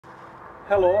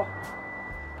Hello,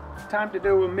 time to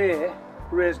do a May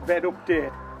raised bed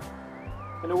update.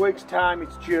 In a week's time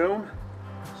it's June,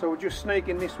 so we're just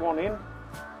sneaking this one in.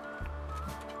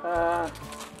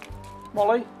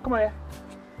 Molly, come here.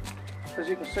 As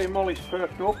you can see, Molly's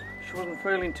perked up. She wasn't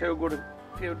feeling too good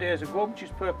a few days ago, but she's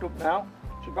perked up now.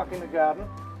 She's back in the garden.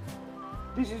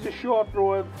 This is a short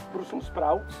row of Brussels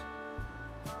sprouts.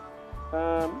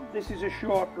 This is a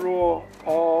short row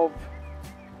of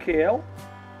kale.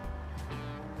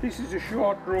 This is a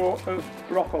short row of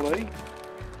broccoli.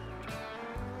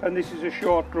 And this is a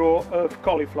short row of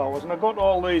cauliflowers. And I got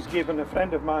all these given, a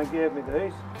friend of mine gave me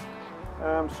these.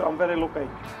 So I'm very lucky.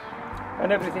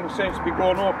 And everything seems to be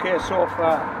going okay so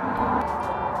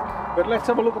far. But let's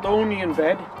have a look at the onion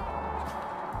bed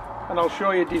and I'll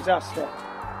show you disaster.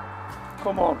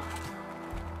 Come on.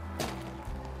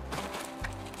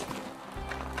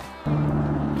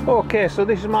 Okay, so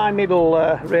this is my middle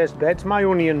raised bed. It's my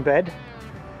onion bed.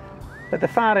 At the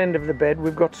far end of the bed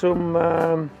we've got some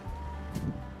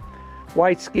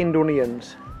white skinned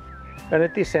onions, and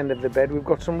at this end of the bed we've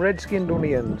got some red skinned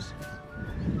onions.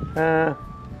 I've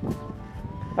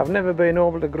never been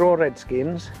able to grow red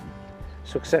skins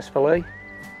successfully,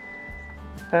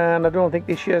 and I don't think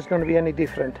this year is going to be any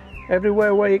different.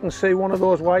 Everywhere where you can see one of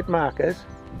those white markers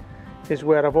is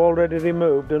where I've already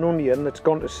removed an onion that's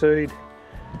gone to seed.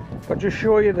 I'll just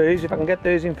show you these, if I can get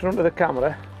these in front of the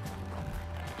camera.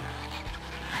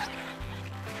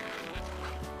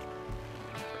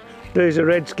 These are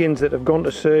redskins that have gone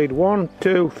to seed. 1,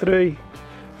 2, 3,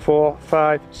 4,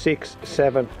 5, 6,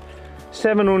 7.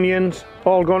 7 onions,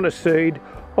 all gone to seed,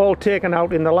 all taken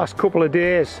out in the last couple of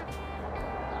days.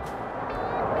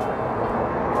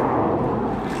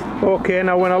 Okay,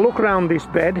 now when I look around this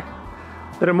bed,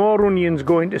 there are more onions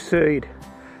going to seed,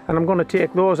 and I'm going to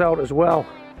take those out as well.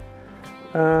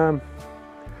 And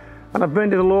I've been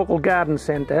to the local garden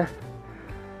centre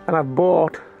and I've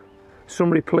bought some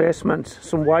replacements,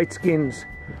 some white skins,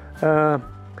 and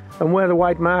where the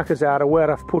white markers are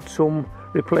where I've put some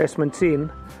replacements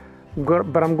in,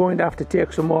 but I'm going to have to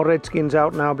take some more red skins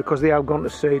out now because they have gone to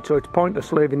seed, so it's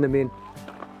pointless leaving them in.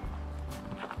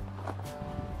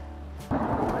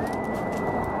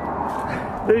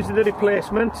 These are the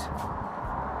replacements.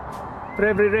 For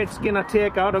every red skin I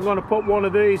take out, I'm going to put one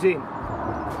of these in.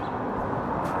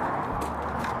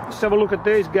 Let's have a look at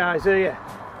these guys here.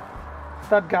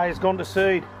 That guy has gone to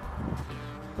seed.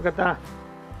 Look at that.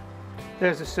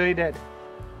 There's the seed head.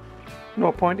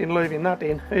 No point in leaving that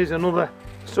in. Here's another.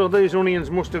 So these onions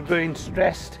must have been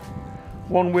stressed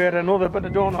one way or another, but I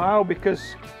don't know how,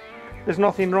 because there's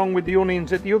nothing wrong with the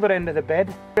onions at the other end of the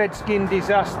bed. Red skin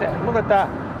disaster. Look at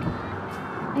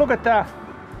that. Look at that.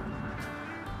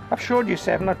 I've showed you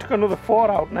 7. I took another 4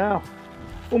 out now.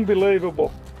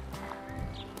 Unbelievable.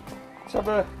 Let's have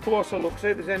a closer look, see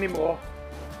if there's any more.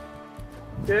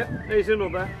 Yeah, here's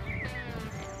another.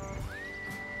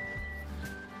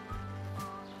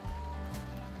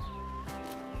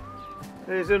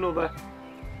 Here's another.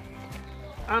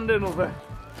 And another.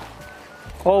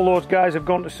 All those guys have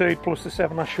gone to seed plus the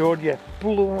 7 I showed you.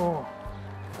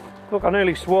 Look, I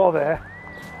nearly swore there.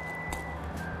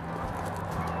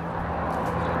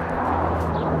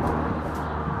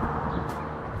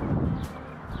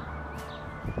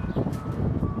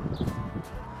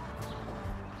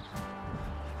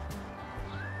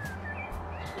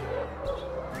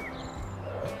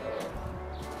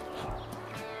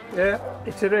 Yeah,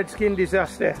 it's a red skin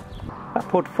disaster. I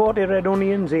put 40 red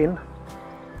onions in,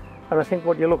 and I think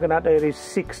what you're looking at there is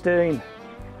 16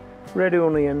 red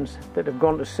onions that have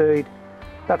gone to seed.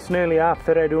 That's nearly half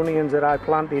the red onions that I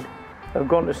planted have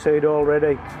gone to seed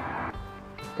already.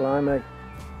 Blimey.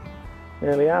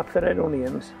 Nearly half the red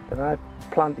onions that I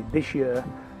planted this year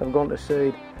have gone to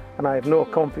seed, and I have no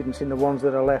confidence in the ones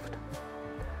that are left.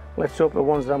 Let's hope the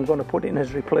ones that I'm going to put in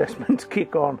as replacements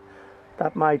kick on.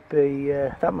 That might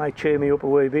cheer me up a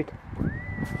wee bit.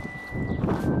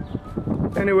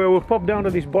 Anyway, we'll pop down to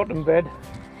this bottom bed,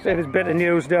 see if there's better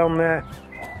news down there.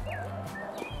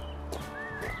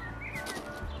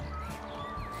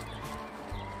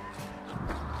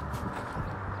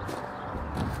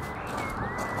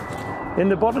 In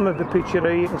the bottom of the picture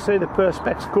here you can see the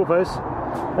perspex covers.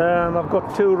 I've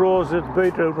got 2 rows of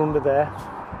beetroot under there.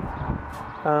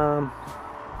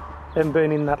 Haven't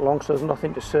been in that long, so there's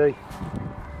nothing to see.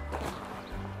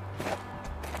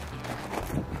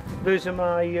 These are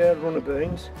my runner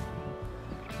beans.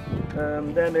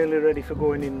 They're nearly ready for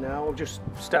going in now. I've just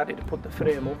started to put the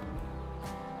frame up.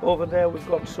 Over there we've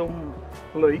got some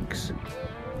leeks.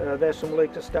 There's some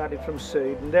leeks that started from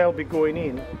seed, and they'll be going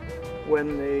in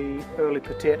when the early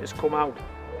potatoes come out.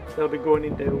 they'll be going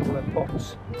into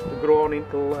pots to grow on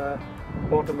until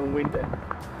autumn and winter.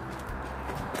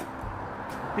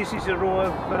 This is a row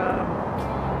of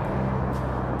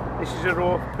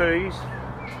peas,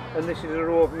 and this is a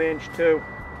row of mange too.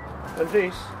 And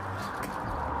this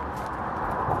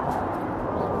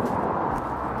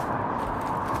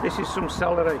is some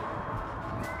celery.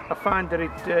 I find that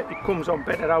it comes on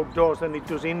better outdoors than it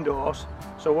does indoors,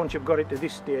 so once you've got it to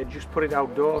this stage, just put it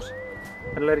outdoors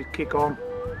and let it kick on.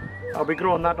 I'll be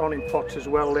growing that on in pots as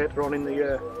well later on in the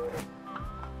year.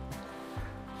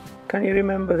 Can you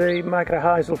remember the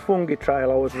mycorrhizal fungi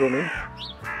trial I was running?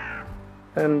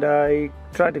 And I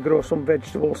tried to grow some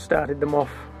vegetables, started them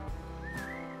off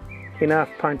in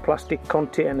half-pint plastic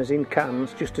containers in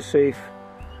cans just to see if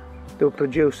they'll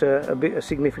produce a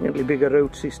significantly bigger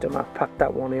root system. I packed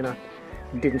that one in, it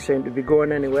didn't seem to be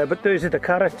going anywhere, but these are the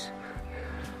carrots.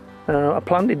 I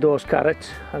planted those carrots.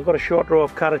 I've got a short row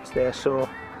of carrots there, so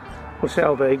we'll see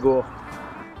how they go.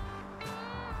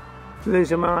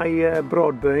 These are my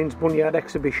broad beans, Bunyard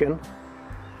exhibition,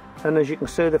 and as you can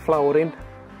see, they're flowering.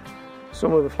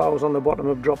 Some of the flowers on the bottom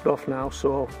have dropped off now,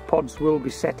 so pods will be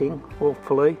setting,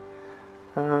 hopefully.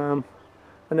 And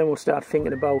then we'll start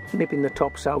thinking about nipping the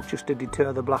tops out just to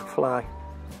deter the black fly.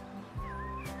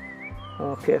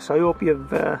 Okay, so I hope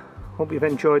you've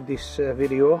enjoyed this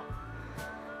video.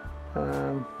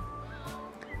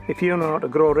 If you know how to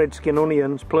grow redskin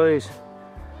onions, please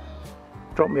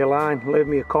drop me a line, leave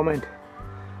me a comment,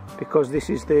 because this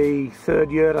is the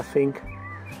third year I think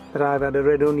that I've had a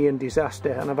red onion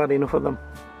disaster and I've had enough of them.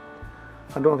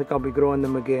 I don't think I'll be growing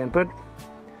them again, but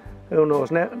who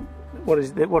knows.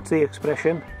 What's the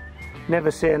expression?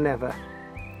 Never say never.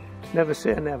 Never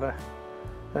say never.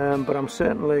 But I'm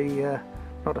certainly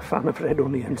not a fan of red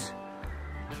onions.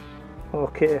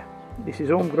 Okay, this is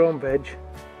Homegrown Veg,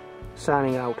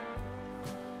 signing out.